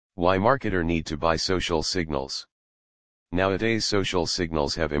Why marketer need to buy social signals? Nowadays social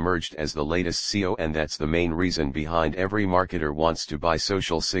signals have emerged as the latest SEO, and that's the main reason behind every marketer wants to buy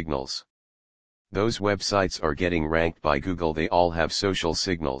social signals. Those websites are getting ranked by Google, they all have social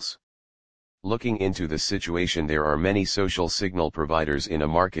signals. Looking into the situation, there are many social signal providers in a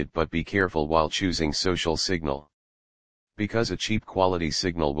market, but be careful while choosing social signal. Because a cheap quality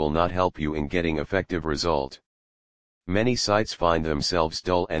signal will not help you in getting effective result. Many sites find themselves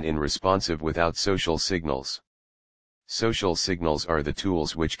dull and unresponsive without social signals. Social signals are the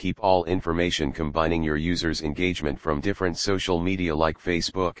tools which keep all information combining your users' engagement from different social media like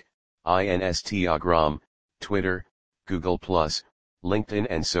Facebook, Instagram, Twitter, Google+, LinkedIn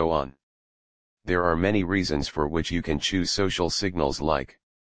and so on. There are many reasons for which you can choose social signals like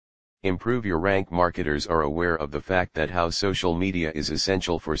improve your rank. Marketers are aware of the fact that how social media is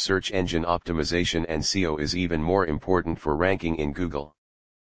essential for search engine optimization, and SEO is even more important for ranking in Google.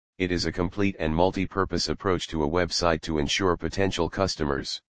 It is a complete and multi-purpose approach to a website to ensure potential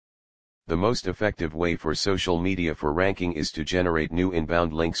customers. The most effective way for social media for ranking is to generate new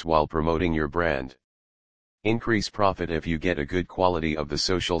inbound links while promoting your brand. Increase profit. If you get a good quality of the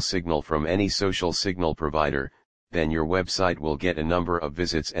social signal from any social signal provider, then your website will get a number of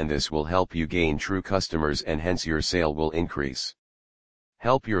visits, and this will help you gain true customers, and hence your sale will increase.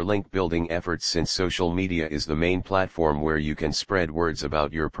 Help your link building efforts. Since social media is the main platform where you can spread words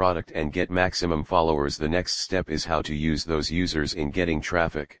about your product and get maximum followers, the next step is how to use those users in getting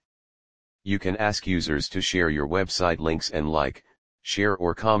traffic. You can ask users to share your website links and like, share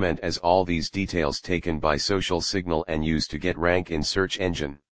or comment as all these details taken by social signal and used to get rank in search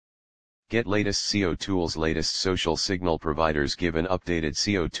engine. Get latest SEO tools. Latest social signal providers give an updated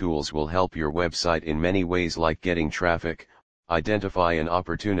SEO tools will help your website in many ways, like getting traffic, identify an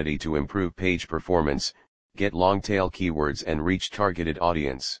opportunity to improve page performance, get long tail keywords and reach targeted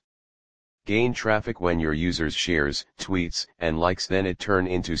audience. Gain traffic when your users shares, tweets, and likes, then it turn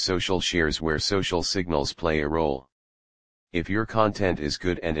into social shares where social signals play a role. If your content is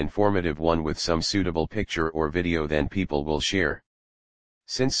good and informative one with some suitable picture or video, then people will share.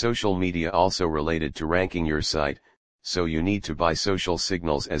 Since social media also related to ranking your site, so you need to buy social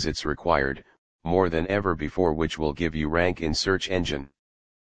signals as it's required, more than ever before, which will give you rank in search engine.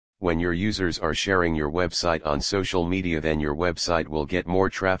 When your users are sharing your website on social media, then your website will get more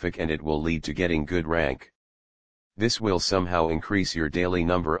traffic and it will lead to getting good rank. This will somehow increase your daily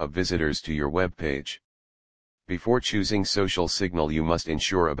number of visitors to your web page. Before choosing social signal, you must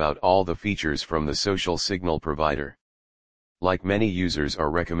ensure about all the features from the social signal provider. Like many users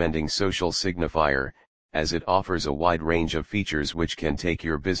are recommending Social Signifier, as it offers a wide range of features which can take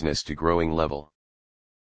your business to growing level.